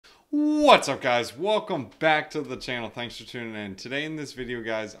What's up, guys? Welcome back to the channel. Thanks for tuning in. Today in this video,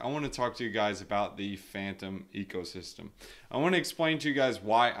 guys, I want to talk to you guys about the Phantom ecosystem. I want to explain to you guys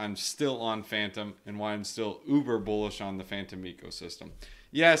why I'm still on Phantom and why I'm still uber bullish on the Phantom ecosystem.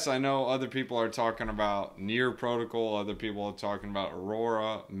 Yes, I know other people are talking about Near Protocol, other people are talking about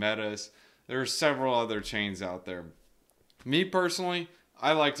Aurora, Metis. There are several other chains out there. Me personally,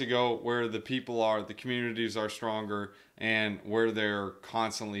 I like to go where the people are, the communities are stronger, and where they're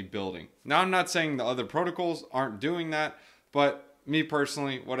constantly building. Now, I'm not saying the other protocols aren't doing that, but me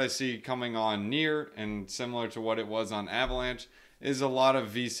personally, what I see coming on Near, and similar to what it was on Avalanche, is a lot of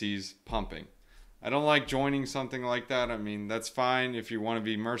VCs pumping. I don't like joining something like that. I mean, that's fine. If you want to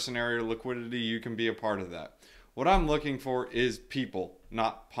be mercenary or liquidity, you can be a part of that. What I'm looking for is people,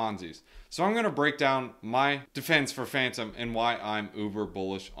 not Ponzi's. So I'm going to break down my defense for Phantom and why I'm uber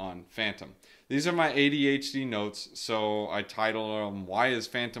bullish on Phantom. These are my ADHD notes, so I titled them, Why is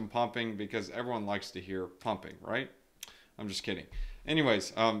Phantom Pumping? Because everyone likes to hear pumping, right? I'm just kidding.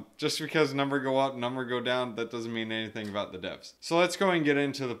 Anyways, just because number go up, number go down, that doesn't mean anything about the devs. So let's go and get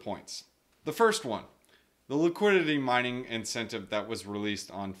into the points. The first one, the liquidity mining incentive that was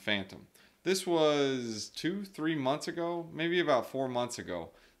released on Phantom. This was 2-3 months ago, maybe about 4 months ago.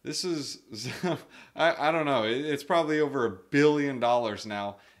 This is, I don't know, it's probably over $1 billion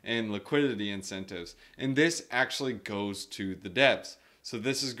now in liquidity incentives. And this actually goes to the devs. So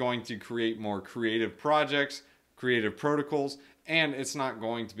this is going to create more creative projects, creative protocols, and it's not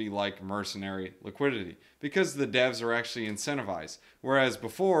going to be like mercenary liquidity because the devs are actually incentivized. Whereas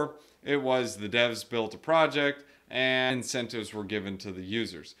before, it was the devs built a project, and incentives were given to the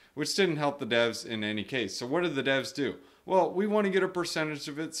users, which didn't help the devs in any case. So what did the devs do? Well, we want to get a percentage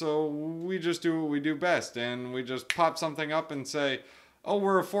of it, so we just do what we do best, and we just pop something up and say, oh,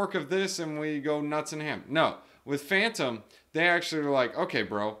 we're a fork of this, and we go nuts and ham. No, with Phantom, they actually were like, okay,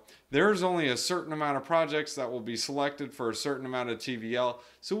 bro, there's only a certain amount of projects that will be selected for a certain amount of TVL,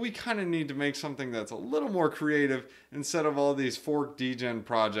 so we kind of need to make something that's a little more creative instead of all these fork degen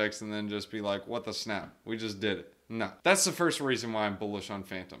projects and then just be like, what the snap, we just did it. No, that's the first reason why I'm bullish on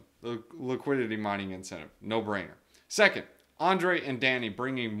Phantom. The liquidity mining incentive, no brainer. Second, Andre and Danny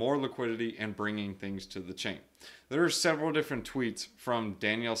bringing more liquidity and bringing things to the chain. There are several different tweets from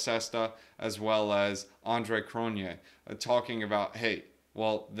Daniel Sesta as well as Andre Cronje talking about, hey,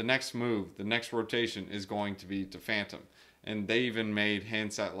 well, the next move, the next rotation is going to be to Phantom. And they even made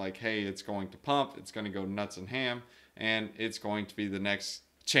hints at like, hey, it's going to pump, it's going to go nuts and ham, and it's going to be the next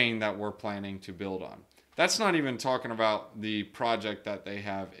chain that we're planning to build on. That's not even talking about the project that they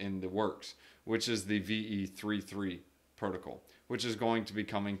have in the works, which is the VE33 protocol, which is going to be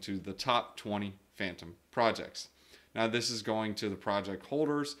coming to the top 20 Phantom projects. Now, this is going to the project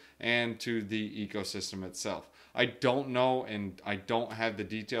holders and to the ecosystem itself. I don't know, and I don't have the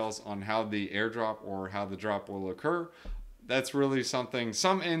details on how the airdrop or how the drop will occur. That's really something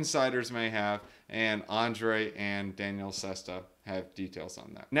some insiders may have, and Andre and Daniel Sesta have details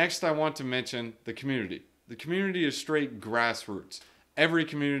on that. Next, I want to mention the community. The community is straight grassroots. Every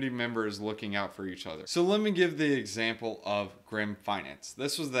community member is looking out for each other. So let me give the example of Grim Finance.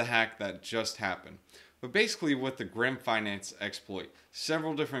 This was the hack that just happened. But basically with the Grim Finance exploit,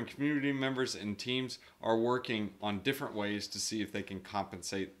 several different community members and teams are working on different ways to see if they can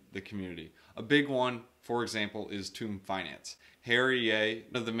compensate the community. A big one, for example, is Tomb Finance. Harry Ye,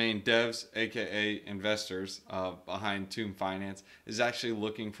 one of the main devs, aka investors behind Tomb Finance, is actually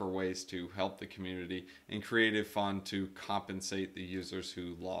looking for ways to help the community and create a fund to compensate the users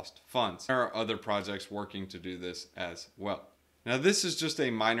who lost funds. There are other projects working to do this as well. Now, this is just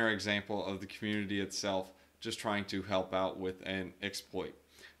a minor example of the community itself just trying to help out with an exploit.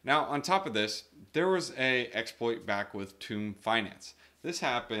 Now, on top of this, there was an exploit back with Tomb Finance. This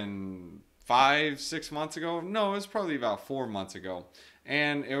happened 5-6 months ago. No, it was probably about 4 months ago.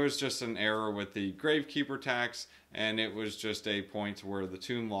 And it was just an error with the Gravekeeper tax, and it was just a point where the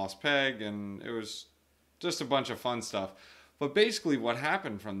tomb lost peg, and it was just a bunch of fun stuff. But basically what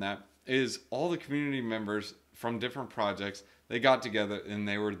happened from that is all the community members from different projects, they got together and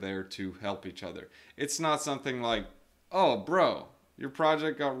they were there to help each other. It's not something like, oh, bro, your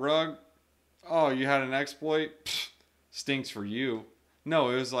project got rugged. Oh, you had an exploit? Pfft, stinks for you. No,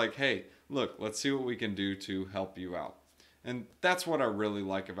 it was like, hey, look, let's see what we can do to help you out. And that's what I really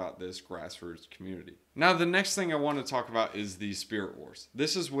like about this grassroots community. Now, the next thing I want to talk about is the Spirit Wars.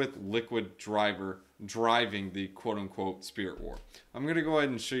 This is with Liquid Driver driving the quote-unquote Spirit War. I'm going to go ahead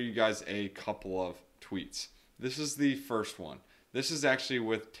and show you guys a couple of tweets. This is the first one. This is actually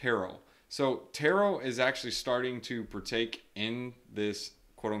with Taro. So Taro is actually starting to partake in this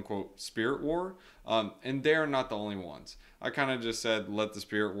quote unquote spirit war. And they're not the only ones. I kind of just said, let the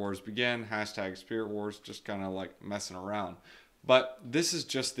spirit wars begin, hashtag spirit wars, just kind of like messing around. But this is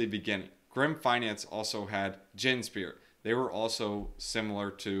just the beginning. Grim Finance also had Gen Spirit. They were also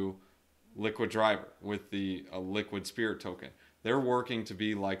similar to Liquid Driver with the Liquid Spirit token. They're working to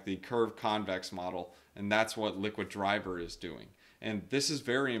be like the curve convex model, and that's what Liquid Driver is doing. And this is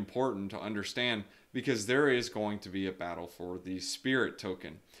very important to understand because there is going to be a battle for the Spirit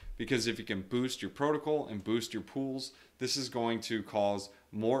token. Because if you can boost your protocol and boost your pools, this is going to cause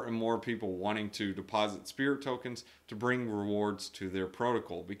more and more people wanting to deposit Spirit tokens to bring rewards to their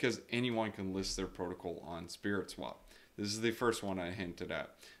protocol, because anyone can list their protocol on SpiritSwap. This is the first one I hinted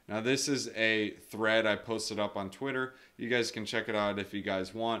at. Now this is a thread I posted up on Twitter. You guys can check it out if you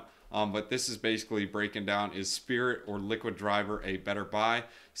guys want. But this is basically breaking down, is Spirit or Liquid Driver a better buy?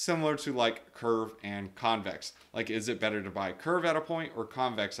 Similar to like Curve and Convex. Like, is it better to buy Curve at a point or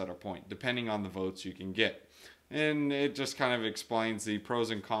Convex at a point, depending on the votes you can get? And it just kind of explains the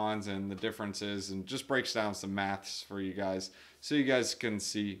pros and cons and the differences, and just breaks down some maths for you guys so you guys can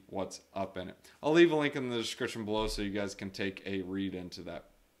see what's up in it. I'll leave a link in the description below so you guys can take a read into that.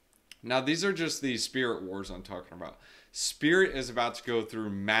 Now, these are just the Spirit wars I'm talking about. Spirit is about to go through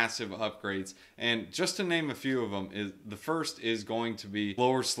massive upgrades, and just to name a few of them, the first is going to be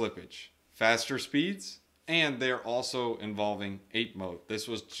lower slippage, faster speeds, and they're also involving ape mode. This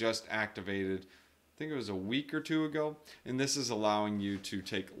was just activated, I think it was a week or two ago, and this is allowing you to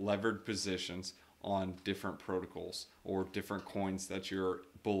take levered positions on different protocols or different coins that you're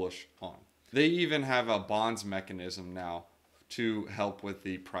bullish on. They even have a bonds mechanism now to help with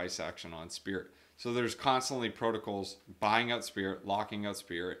the price action on Spirit. So there's constantly protocols buying out Spirit, locking out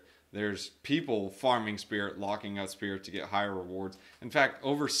Spirit. There's people farming Spirit, locking out Spirit to get higher rewards. In fact,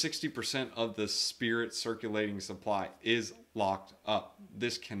 over 60% of the Spirit circulating supply is locked up.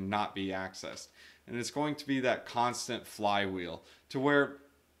 This cannot be accessed. And it's going to be that constant flywheel to where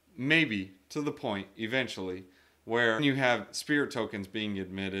maybe to the point eventually where you have Spirit tokens being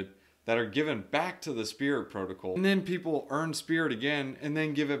admitted that are given back to the Spirit protocol, and then people earn Spirit again and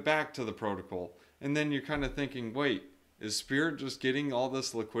then give it back to the protocol. And then you're kind of thinking, wait, is Spirit just getting all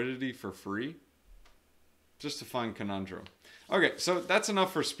this liquidity for free? Just a fun conundrum. Okay, so that's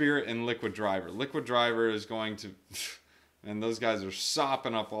enough for Spirit and Liquid Driver. Liquid Driver is going to, and those guys are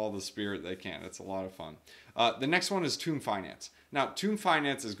sopping up all the Spirit they can. It's a lot of fun. The next one is Tomb Finance. Now, Tomb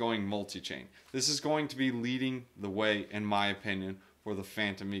Finance is going multi-chain. This is going to be leading the way, in my opinion, for the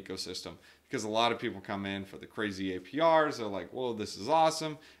Phantom ecosystem, because a lot of people come in for the crazy APRs. They're like, whoa, this is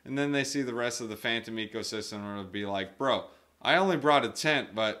awesome. And then they see the rest of the Phantom ecosystem and it'll be like, bro, I only brought a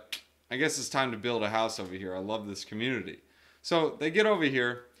tent, but I guess it's time to build a house over here. I love this community. So they get over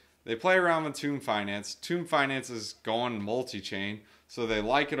here, they play around with Tomb Finance. Tomb Finance is going multi-chain, so they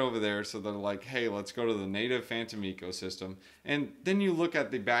like it over there. So they're like, hey, let's go to the native Phantom ecosystem. And then you look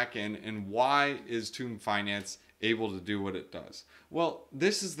at the back end, and why is Tomb Finance able to do what it does? Well,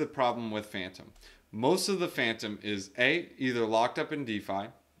 this is the problem with Phantom. Most of the Phantom is A, either locked up in DeFi,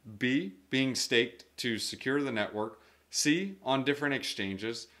 B, being staked to secure the network, C, on different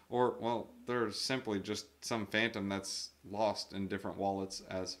exchanges, or, well, there's simply just some Phantom that's lost in different wallets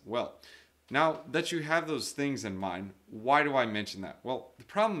as well. Now that you have those things in mind, why do I mention that? Well, the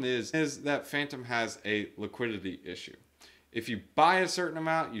problem is that Phantom has a liquidity issue. If you buy a certain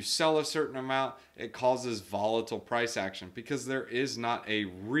amount, you sell a certain amount, it causes volatile price action because there is not a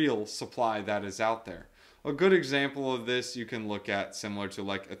real supply that is out there. A good example of this you can look at similar to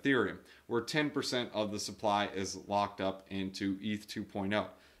like Ethereum, where 10% of the supply is locked up into ETH 2.0.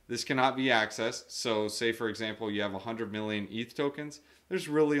 This cannot be accessed. So say, for example, you have 100 million ETH tokens. There's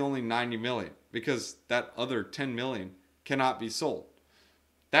really only 90 million because that other 10 million cannot be sold.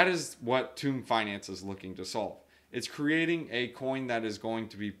 That is what Tomb Finance is looking to solve. It's creating a coin that is going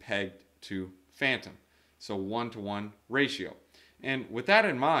to be pegged to Phantom. So 1-to-1 ratio. And with that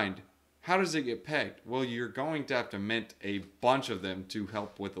in mind, how does it get pegged? Well, you're going to have to mint a bunch of them to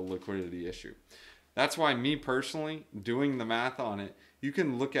help with the liquidity issue. That's why me personally, doing the math on it, you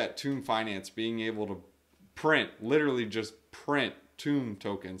can look at Tomb Finance being able to print, literally just print Tomb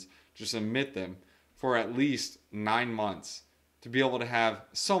tokens, just emit them for at least 9 months to be able to have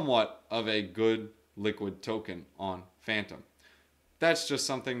somewhat of a good liquid token on Phantom. That's just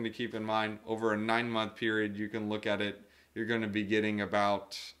something to keep in mind. Over a 9-month period, you can look at it. You're going to be getting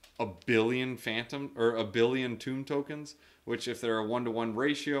about 1 billion Phantom or 1 billion Tomb tokens, which if they're a 1-to-1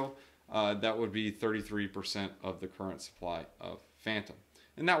 ratio, that would be 33% of the current supply of Phantom.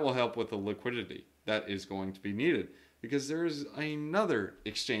 And that will help with the liquidity that is going to be needed because there is another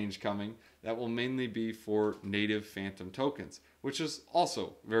exchange coming that will mainly be for native Phantom tokens, which is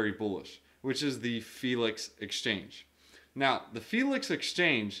also very bullish, which is the Felix exchange. Now, the Felix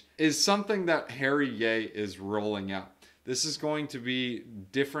exchange is something that Harry Yei is rolling out. This is going to be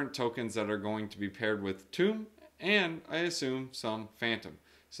different tokens that are going to be paired with Tomb and, I assume, some Phantom.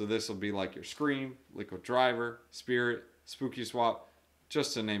 So this will be like your Scream, Liquid Driver, Spirit, Spooky Swap,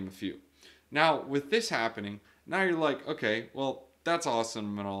 just to name a few. Now, with this happening, now you're like, okay, well, that's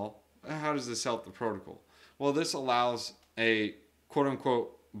awesome and all. How does this help the protocol? Well, this allows a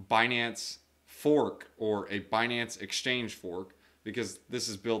quote-unquote Binance fork or a Binance exchange fork, because this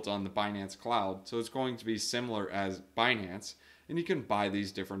is built on the Binance cloud. So it's going to be similar as Binance, and you can buy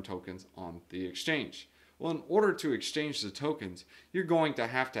these different tokens on the exchange. Well, in order to exchange the tokens, you're going to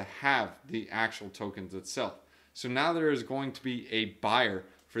have the actual tokens itself. So now there is going to be a buyer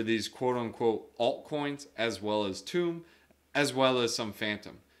for these quote-unquote altcoins, as well as Tomb, as well as some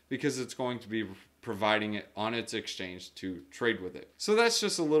Phantom, because it's going to be providing it on its exchange to trade with it. So that's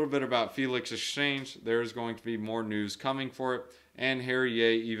just a little bit about Felix Exchange. There's going to be more news coming for it, and Harry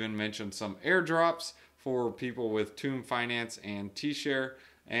Yei even mentioned some airdrops for people with Tomb Finance and T-Share,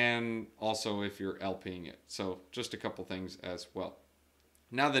 and also if you're LPing it. So just a couple things as well.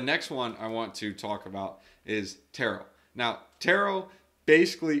 Now the next one I want to talk about is Taro. Now Taro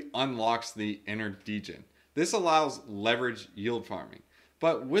basically unlocks the inner degen. This allows leverage yield farming.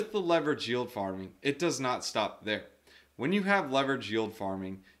 But with the leverage yield farming, it does not stop there. When you have leverage yield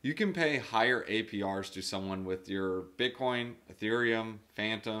farming, you can pay higher APRs to someone with your Bitcoin, Ethereum,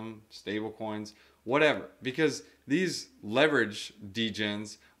 Phantom, stablecoins, whatever, because these leverage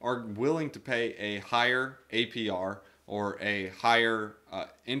degens are willing to pay a higher APR or a higher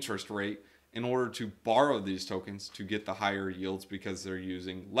interest rate in order to borrow these tokens to get the higher yields because they're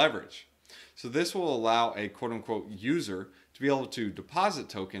using leverage. So this will allow a quote-unquote user to be able to deposit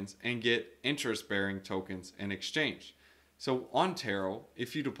tokens and get interest-bearing tokens in exchange. So on Taro,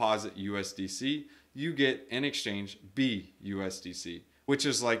 if you deposit USDC, you get in exchange BUSDC, which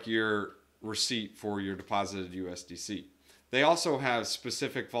is like your receipt for your deposited USDC. They also have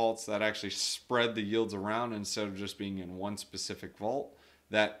specific vaults that actually spread the yields around instead of just being in one specific vault.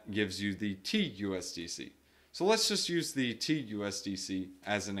 That gives you the TUSDC. So let's just use the TUSDC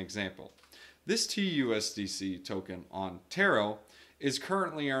as an example. This TUSDC token on Taro is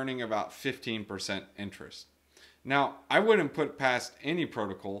currently earning about 15% interest. Now, I wouldn't put past any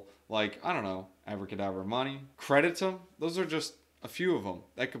protocol like, I don't know, Abracadabra Money, creditum. Those are just a few of them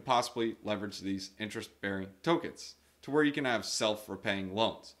that could possibly leverage these interest-bearing tokens to where you can have self-repaying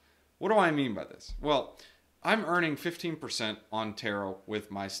loans. What do I mean by this? Well, I'm earning 15% on Taro with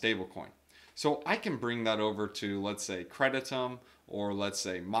my stablecoin. So I can bring that over to, let's say, creditum, or let's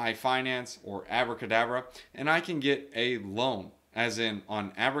say My Finance or Abracadabra, and I can get a loan, as in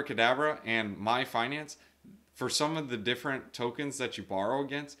on Abracadabra and My Finance. For some of the different tokens that you borrow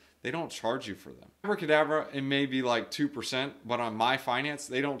against, they don't charge you for them. Abracadabra, it may be like 2%, but on My Finance,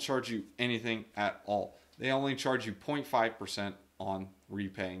 they don't charge you anything at all. They only charge you 0.5% on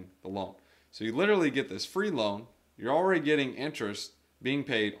repaying the loan. So you literally get this free loan. You're already getting interest being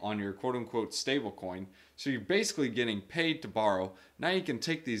paid on your quote-unquote stable coin. So you're basically getting paid to borrow. Now you can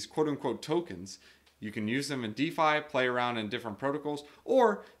take these quote-unquote tokens, you can use them in DeFi, play around in different protocols,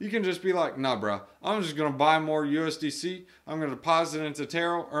 or you can just be like, nah bro, I'm just gonna buy more USDC, I'm gonna deposit it into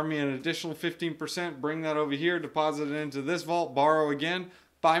Taro, earn me an additional 15%, bring that over here, deposit it into this vault, borrow again,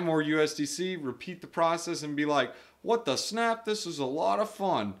 buy more USDC, repeat the process and be like, what the snap, this is a lot of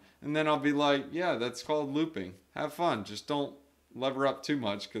fun. And then I'll be like, yeah, that's called looping. Have fun, just don't lever up too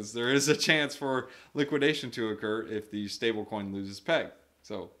much because there is a chance for liquidation to occur if the stablecoin loses peg.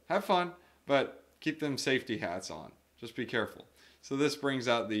 So have fun, but keep them safety hats on. Just be careful. So this brings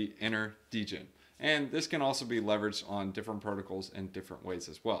out the inner degen. And this can also be leveraged on different protocols in different ways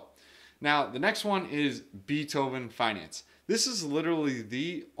as well. Now, the next one is Beethoven Finance. This is literally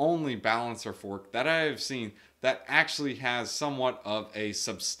the only balancer fork that I have seen that actually has somewhat of a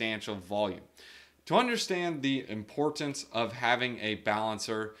substantial volume. To understand the importance of having a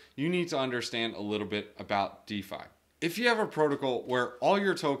balancer, you need to understand a little bit about DeFi. If you have a protocol where all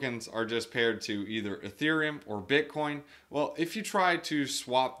your tokens are just paired to either Ethereum or Bitcoin, well, if you try to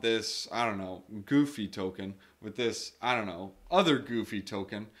swap this, I don't know, goofy token with this, I don't know, other goofy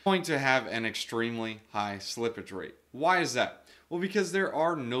token, you're going to have an extremely high slippage rate. Why is that? Well, because there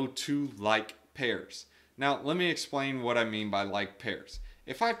are no two like pairs. Now, let me explain what I mean by like pairs.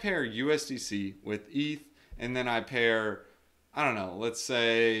 If I pair USDC with ETH and then I pair, I don't know, let's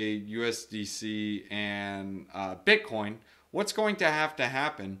say USDC and Bitcoin, what's going to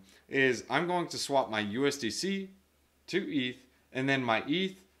happen is I'm going to swap my USDC to ETH and then my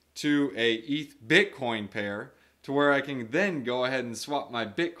ETH to a ETH Bitcoin pair to where I can then go ahead and swap my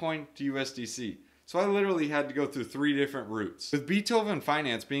Bitcoin to USDC. So I literally had to go through 3 different routes. With Beethoven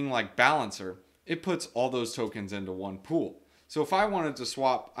Finance being like Balancer, it puts all those tokens into one pool. So if I wanted to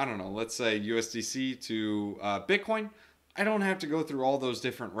swap, I don't know, let's say USDC to Bitcoin, I don't have to go through all those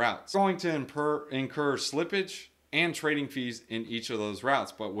different routes. I'm going to incur slippage and trading fees in each of those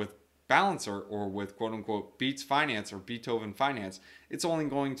routes. But with Balancer, or with quote unquote Beats Finance or Beethoven Finance, it's only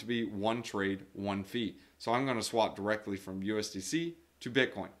going to be one trade, one fee. So I'm going to swap directly from USDC to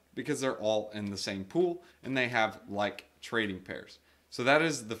Bitcoin because they're all in the same pool and they have like trading pairs. So that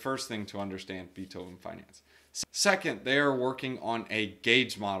is the first thing to understand Beethoven Finance. Second, they are working on a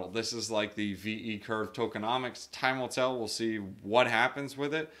gauge model. This is like the VE curve tokenomics. Time will tell. We'll see what happens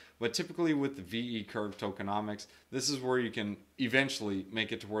with it. But typically with the VE curve tokenomics, this is where you can eventually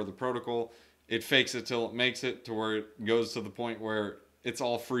make it to where the protocol, it fakes it till it makes it to where it goes to the point where it's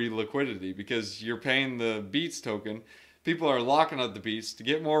all free liquidity because you're paying the beets token. People are locking up the beets to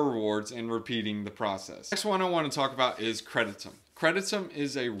get more rewards and repeating the process. Next one I want to talk about is creditum. Creditum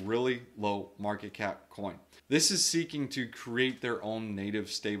is a really low market cap coin. This is seeking to create their own native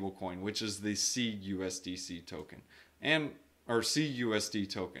stablecoin, which is the CUSDC token or CUSD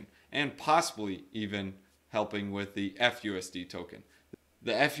token, and possibly even helping with the FUSD token.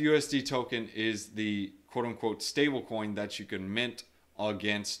 The FUSD token is the quote unquote stablecoin that you can mint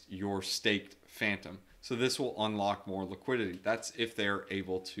against your staked Phantom. So this will unlock more liquidity. That's if they're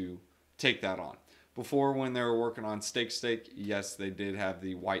able to take that on. Before, when they were working on stake, yes, they did have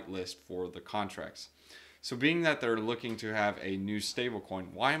the whitelist for the contracts. So being that they're looking to have a new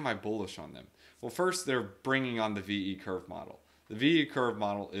stablecoin, why am I bullish on them? Well, first, they're bringing on the VE curve model. The VE curve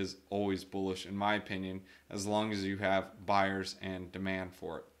model is always bullish, in my opinion, as long as you have buyers and demand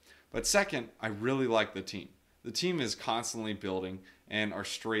for it. But second, I really like the team. The team is constantly building and are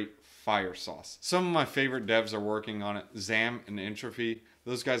straight fire sauce. Some of my favorite devs are working on it. Zam and Entropy,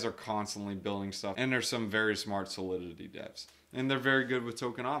 those guys are constantly building stuff. And there's some very smart Solidity devs. And they're very good with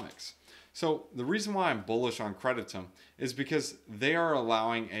tokenomics. So the reason why I'm bullish on creditum is because they are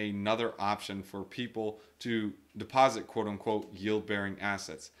allowing another option for people to deposit quote unquote yield bearing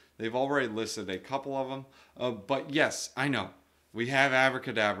assets. They've already listed a couple of them, but yes, I know we have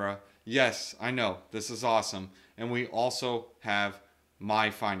Abracadabra. Yes, I know this is awesome. And we also have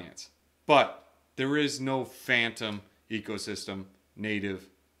My Finance, but there is no Phantom ecosystem native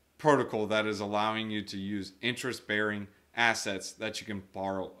protocol that is allowing you to use interest bearing assets that you can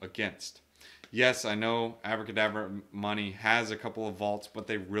borrow against. Yes, I know Abracadabra Money has a couple of vaults, but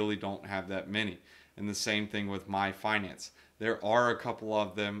they really don't have that many. And the same thing with My Finance. There are a couple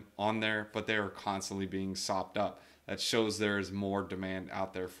of them on there, but they are constantly being sopped up. That shows there is more demand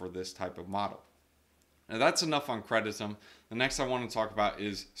out there for this type of model. Now that's enough on creditum. The next I want to talk about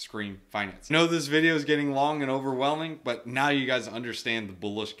is Scream Finance. I know this video is getting long and overwhelming, but now you guys understand the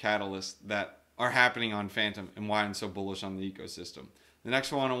bullish catalysts that are happening on Phantom and why I'm so bullish on the ecosystem. The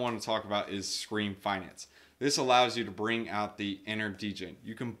next one I want to talk about is Scream Finance. This allows you to bring out the inner degen.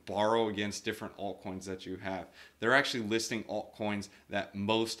 You can borrow against different altcoins that you have. They're actually listing altcoins that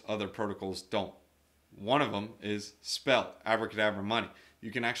most other protocols don't. One of them is Spell, Abracadabra Money. You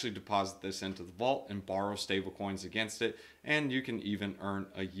can actually deposit this into the vault and borrow stablecoins against it, and you can even earn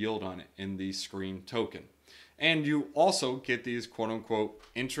a yield on it in the Scream token. And you also get these quote-unquote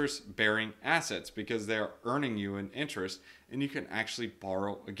interest-bearing assets because they're earning you an interest and you can actually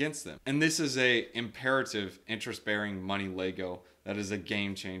borrow against them. And this is a imperative interest-bearing money Lego that is a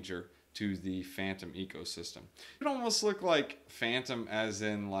game changer to the Phantom ecosystem. It almost look like Phantom as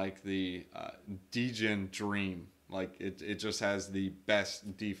in like the degen dream. Like it just has the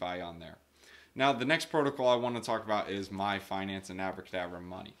best DeFi on there. Now the next protocol I want to talk about is My Finance and Abracadabra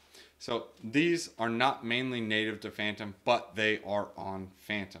Money. So these are not mainly native to Phantom, but they are on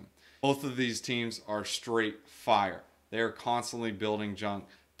Phantom. Both of these teams are straight fire. They are constantly building junk.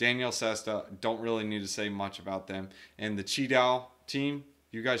 Daniel Sesta, don't really need to say much about them. And the Cheetah team,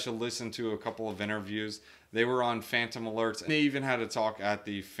 you guys should listen to a couple of interviews. They were on Phantom Alerts, and they even had a talk at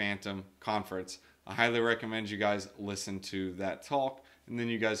the Phantom conference. I highly recommend you guys listen to that talk, and then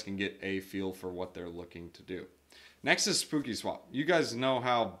you guys can get a feel for what they're looking to do. Next is Spooky Swap. You guys know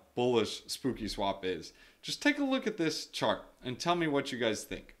how bullish Spooky Swap is. Just take a look at this chart and tell me what you guys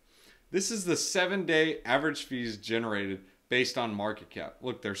think. This is the 7-day average fees generated based on market cap.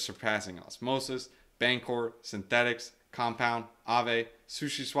 Look, they're surpassing Osmosis, Bancor, Synthetics, Compound, Aave,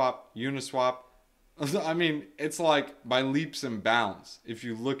 SushiSwap, Uniswap. I mean, it's like by leaps and bounds if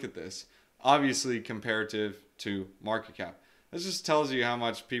you look at this. Obviously comparative to market cap. This just tells you how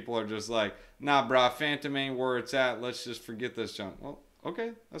much people are just like, nah, brah, Phantom ain't where it's at. Let's just forget this junk. Well,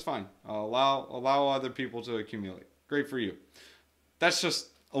 Okay, that's fine. Allow other people to accumulate. Great for you. That's just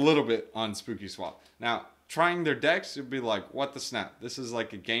a little bit on Spooky Swap. Now, trying their decks, you'd be like, what the snap? This is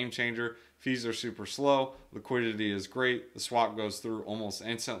like a game changer. Fees are super slow. Liquidity is great. The swap goes through almost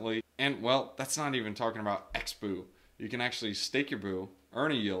instantly. And, well, that's not even talking about XBOO. You can actually stake your boo,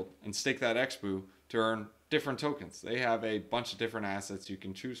 earn a yield, and stake that XBOO to earn different tokens. They have a bunch of different assets you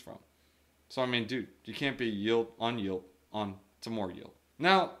can choose from. So, I mean, dude, you can't be yield on to more yield.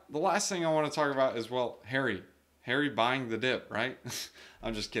 Now, the last thing I want to talk about is, well, Harry buying the dip, right?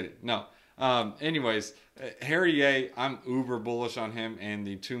 I'm just kidding. No. Anyways, Harry Yei, I'm uber bullish on him and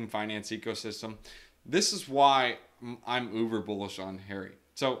the Tomb Finance ecosystem. This is why I'm uber bullish on Harry.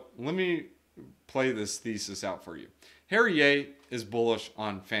 So let me play this thesis out for you. Harry Yei is bullish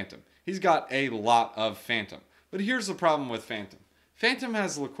on Phantom. He's got a lot of Phantom. But here's the problem with Phantom. Phantom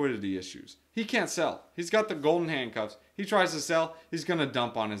has liquidity issues. He can't sell. He's got the golden handcuffs. He tries to sell, he's going to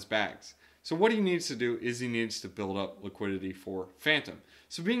dump on his bags. So what he needs to do is he needs to build up liquidity for Phantom.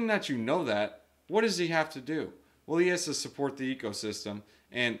 So being that you know that, what does he have to do? Well, he has to support the ecosystem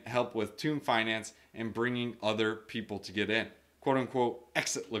and help with Tomb Finance and bringing other people to get in. Quote unquote,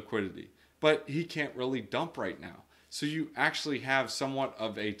 exit liquidity. But he can't really dump right now. So you actually have somewhat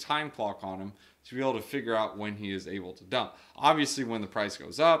of a time clock on him to be able to figure out when he is able to dump. Obviously, when the price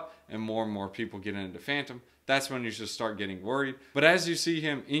goes up and more people get into Phantom, that's when you should start getting worried. But as you see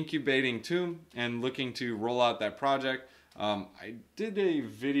him incubating Tomb and looking to roll out that project, I did a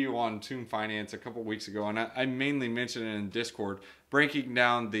video on Tomb Finance a couple weeks ago, and I mainly mentioned it in Discord, breaking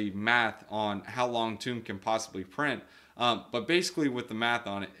down the math on how long Tomb can possibly print. But basically with the math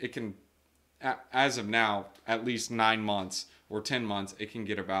on it, it can, as of now, at least 9 months or 10 months, it can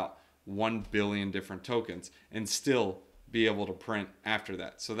get about 1 billion different tokens and still be able to print after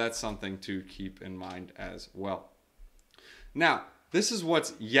that. So that's something to keep in mind as well. Now, this is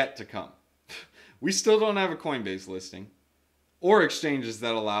what's yet to come. We still don't have a Coinbase listing or exchanges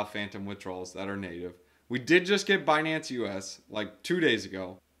that allow Phantom withdrawals that are native. We did just get Binance US like 2 days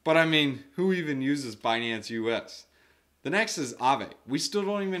ago, but I mean, who even uses Binance US? The next is Aave. We still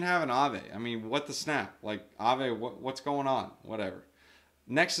don't even have an Aave. I mean, what the snap? Like, Aave, what's going on? Whatever.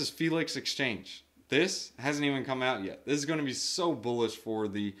 Next is Felix Exchange. This hasn't even come out yet. This is going to be so bullish for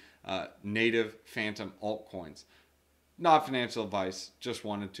the native Phantom altcoins. Not financial advice, just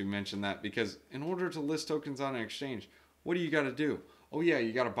wanted to mention that because in order to list tokens on an exchange, what do you got to do? Oh yeah,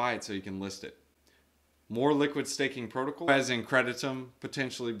 you got to buy it so you can list it. More liquid staking protocol, as in creditum,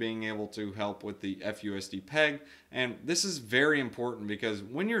 potentially being able to help with the FUSD peg. And this is very important because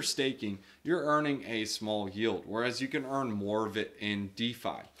when you're staking, you're earning a small yield, whereas you can earn more of it in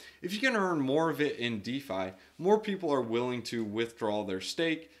DeFi. If you can earn more of it in DeFi, more people are willing to withdraw their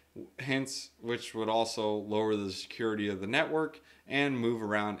stake, hence, which would also lower the security of the network and move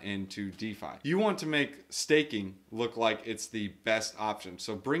around into DeFi. You want to make staking look like it's the best option.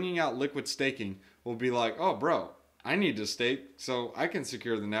 So bringing out liquid staking will be like, oh bro, I need to stake so I can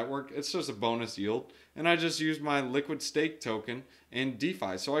secure the network. It's just a bonus yield. And I just use my liquid stake token in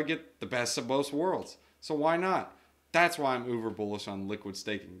DeFi. So I get the best of both worlds. So why not? That's why I'm uber bullish on liquid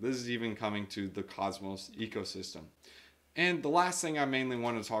staking. This is even coming to the Cosmos ecosystem. And the last thing I mainly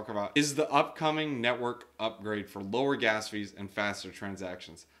want to talk about is the upcoming network upgrade for lower gas fees and faster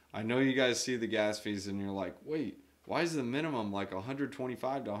transactions. I know you guys see the gas fees and you're like, wait, why is the minimum like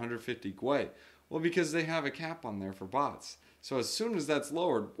 125 to 150 Gwei? Well, because they have a cap on there for bots. So as soon as that's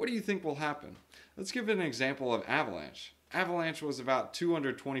lowered, what do you think will happen? Let's give an example of Avalanche. Avalanche was about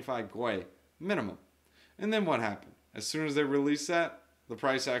 225 Gwei minimum. And then what happened? As soon as they released that, the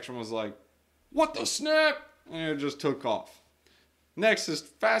price action was like, what the snap? And it just took off. Next is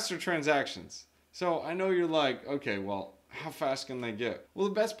faster transactions. So I know you're like, okay, well, how fast can they get? Well,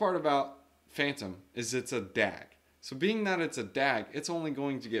 the best part about Phantom is it's a DAG. So being that it's a DAG, it's only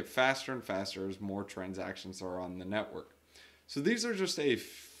going to get faster and faster as more transactions are on the network. So these are just a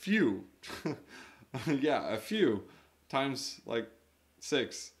few, yeah, a few times like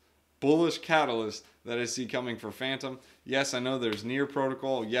 6 bullish catalysts that I see coming for Phantom. Yes, I know there's Near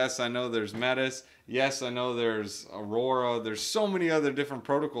Protocol. Yes, I know there's Metis. Yes, I know there's Aurora. There's so many other different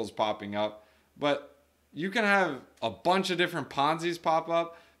protocols popping up. But you can have a bunch of different Ponzi's pop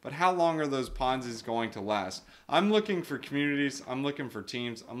up. But how long are those Ponzi's going to last? I'm looking for communities. I'm looking for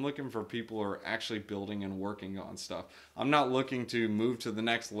teams. I'm looking for people who are actually building and working on stuff. I'm not looking to move to the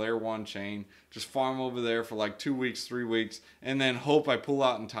next layer 1 chain, just farm over there for like 2 weeks, 3 weeks, and then hope I pull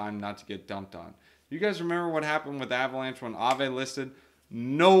out in time not to get dumped on. You guys remember what happened with Avalanche when Aave listed?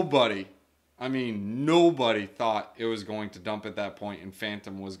 Nobody, I mean nobody thought it was going to dump at that point and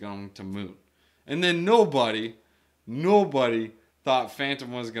Phantom was going to moon. And then nobody thought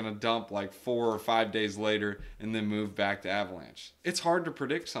Phantom was going to dump like 4 or 5 days later and then move back to Avalanche. It's hard to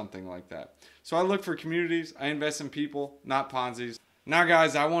predict something like that. So I look for communities, I invest in people, not Ponzi's. Now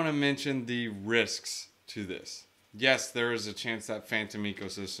guys, I want to mention the risks to this. Yes, there is a chance that Phantom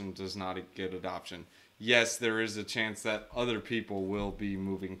Ecosystem does not get adoption. Yes, there is a chance that other people will be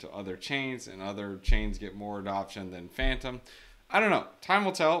moving to other chains and other chains get more adoption than Phantom. I don't know. Time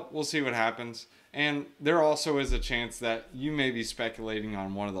will tell. We'll see what happens. And there also is a chance that you may be speculating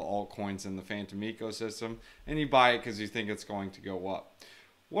on one of the altcoins in the Phantom ecosystem and you buy it because you think it's going to go up.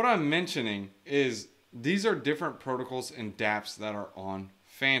 What I'm mentioning is these are different protocols and dApps that are on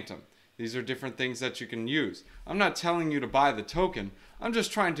Phantom. These are different things that you can use. I'm not telling you to buy the token. I'm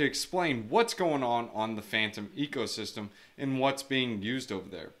just trying to explain what's going on the Phantom ecosystem and what's being used over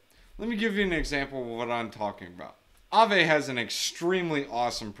there. Let me give you an example of what I'm talking about. Aave has an extremely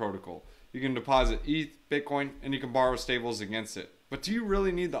awesome protocol. You can deposit ETH, Bitcoin, and you can borrow stables against it. But do you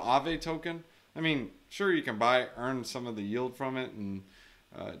really need the Aave token? I mean, sure, you can buy it, earn some of the yield from it, and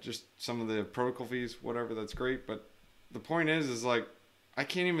just some of the protocol fees, whatever, that's great. But the point is like, I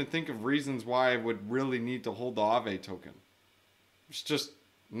can't even think of reasons why I would really need to hold the Aave token. It's just,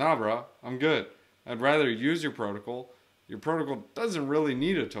 nah, bro, I'm good. I'd rather use your protocol. Your protocol doesn't really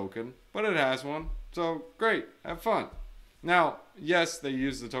need a token, but it has one. So great, have fun. Now, yes, they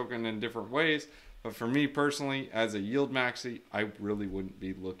use the token in different ways, but for me personally, as a yield maxi, I really wouldn't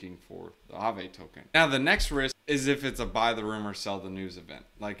be looking for the Aave token. Now, the next risk is if it's a buy the rumor, sell the news event.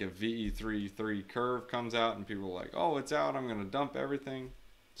 Like if VE33 curve comes out and people are like, oh, it's out, I'm going to dump everything.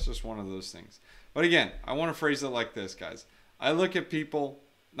 It's just one of those things. But again, I want to phrase it like this, guys. I look at people,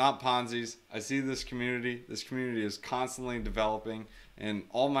 not Ponzi's. I see this community. This community is constantly developing. And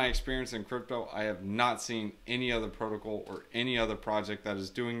all my experience in crypto, I have not seen any other protocol or any other project that is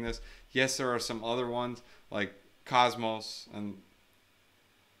doing this. Yes, there are some other ones like Cosmos and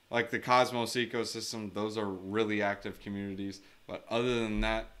like the Cosmos ecosystem. Those are really active communities. But other than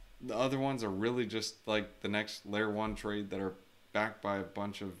that, the other ones are really just like the next layer 1 trade that are backed by a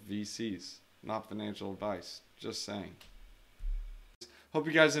bunch of VCs. Not financial advice, just saying. Hope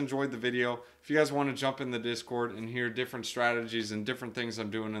you guys enjoyed the video. If you guys want to jump in the Discord and hear different strategies and different things I'm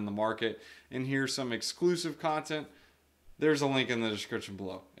doing in the market and hear some exclusive content, there's a link in the description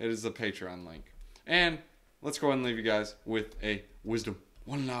below. It is the Patreon link. And let's go ahead and leave you guys with a wisdom.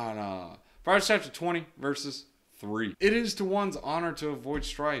 Proverbs chapter 20 verses 3. It is to one's honor to avoid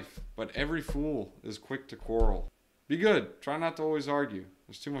strife, but every fool is quick to quarrel. Be good. Try not to always argue.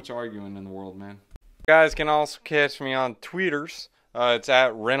 There's too much arguing in the world, man. You guys can also catch me on tweeters. It's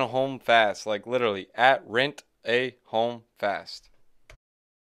at rent a home fast, like literally at rent a home fast.